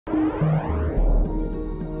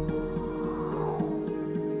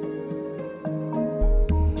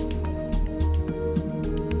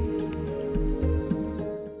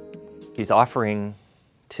He's offering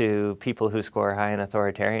to people who score high in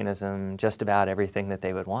authoritarianism just about everything that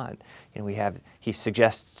they would want. You know, he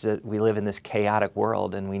suggests that we live in this chaotic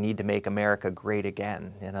world and we need to make America great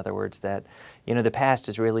again. In other words, that, you know, the past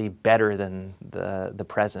is really better than the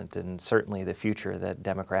present and certainly the future that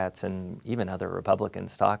Democrats and even other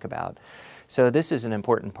Republicans talk about. So this is an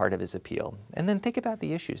important part of his appeal. And then think about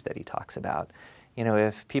the issues that he talks about. You know,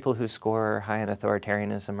 if people who score high in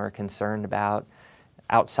authoritarianism are concerned about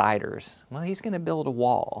outsiders, well, he's going to build a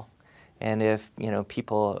wall. And if, you know,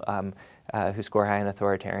 people who score high in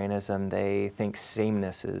authoritarianism, they think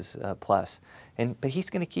sameness is a plus. But he's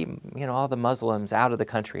going to keep, you know, all the Muslims out of the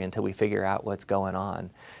country until we figure out what's going on.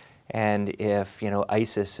 And if, you know,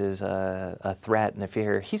 ISIS is a threat and a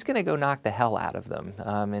fear, he's going to go knock the hell out of them.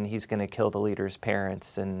 And he's going to kill the leaders'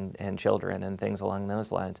 parents and children and things along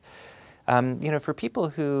those lines. You know, for people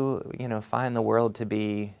who, you know, find the world to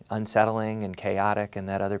be unsettling and chaotic and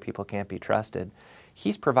that other people can't be trusted,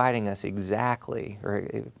 he's providing us exactly, or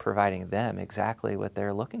providing them exactly what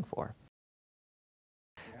they're looking for.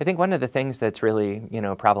 I think one of the things that's really, you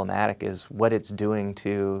know, problematic is what it's doing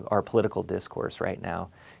to our political discourse right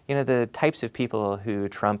now. You know, the types of people who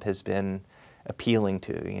Trump has been appealing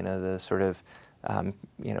to, you know, the sort of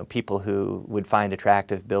you know, people who would find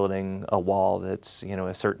attractive building a wall that's, you know,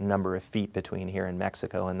 a certain number of feet between here and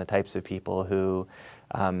Mexico, and the types of people who,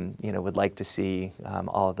 you know, would like to see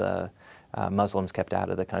all the Muslims kept out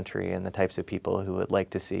of the country, and the types of people who would like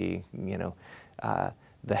to see, you know,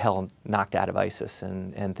 the hell knocked out of ISIS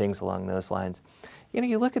and things along those lines. You know,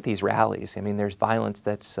 you look at these rallies, I mean, there's violence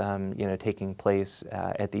that's, you know, taking place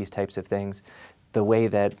at these types of things. The way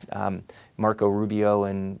that Marco Rubio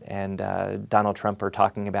and Donald Trump are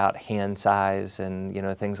talking about hand size and, you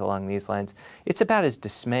know, things along these lines, it's about as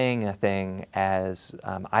dismaying a thing as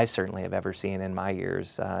I certainly have ever seen in my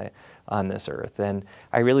years on this earth. And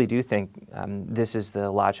I really do think this is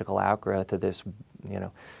the logical outgrowth of this, you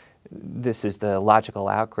know, this is the logical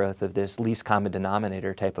outgrowth of this least common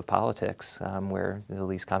denominator type of politics, where the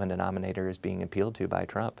least common denominator is being appealed to by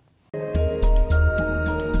Trump.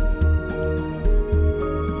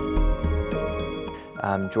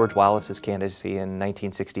 George Wallace's candidacy in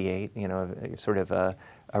 1968, you know, sort of a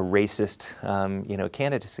racist, you know,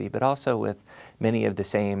 candidacy, but also with many of the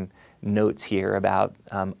same notes here about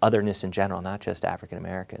otherness in general, not just African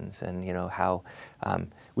Americans, and, you know, how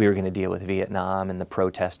we were going to deal with Vietnam and the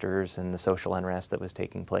protesters and the social unrest that was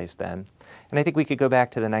taking place then. And I think we could go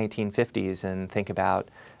back to the 1950s and think about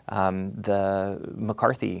the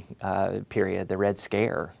McCarthy period, the Red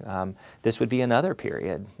Scare. This would be another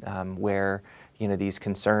period where, you know, these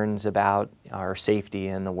concerns about our safety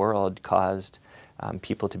in the world caused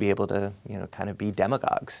people to be able to, you know, kind of be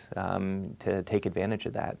demagogues to take advantage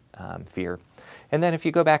of that fear. And then if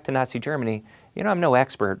you go back to Nazi Germany, you know, I'm no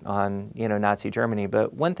expert on, you know, Nazi Germany,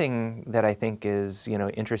 but one thing that I think is, you know,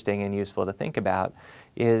 interesting and useful to think about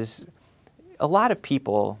is a lot of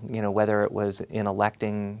people, you know, whether it was in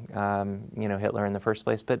electing, you know, Hitler in the first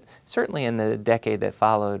place, but certainly in the decade that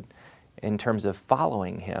followed in terms of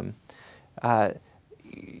following him,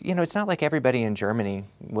 you know, it's not like everybody in Germany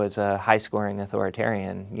was a high-scoring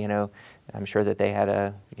authoritarian. You know, I'm sure that they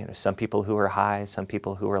had you know, some people who were high, some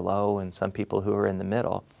people who were low, and some people who were in the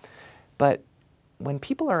middle. But when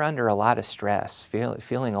people are under a lot of stress,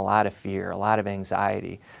 feeling a lot of fear, a lot of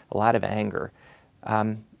anxiety, a lot of anger,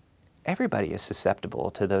 everybody is susceptible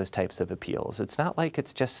to those types of appeals. It's not like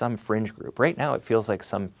it's just some fringe group. Right now it feels like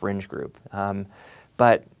some fringe group.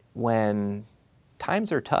 But when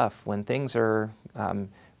times are tough, when things are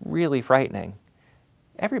really frightening,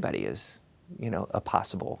 everybody is, you know, a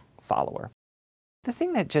possible follower. The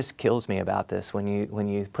thing that just kills me about this, when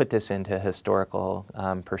you put this into historical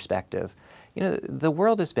perspective, you know, the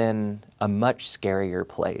world has been a much scarier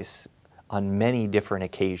place on many different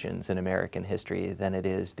occasions in American history than it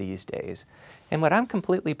is these days. And what I'm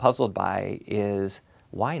completely puzzled by is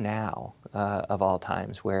why now, of all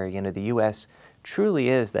times, where, you know, the U.S. truly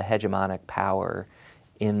is the hegemonic power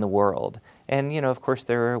in the world. And, you know, of course,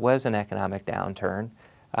 there was an economic downturn,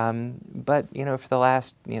 but, you know, for the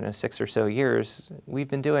last, you know, 6 or so years, we've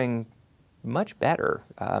been doing much better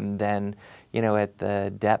than, you know, at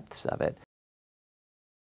the depths of it.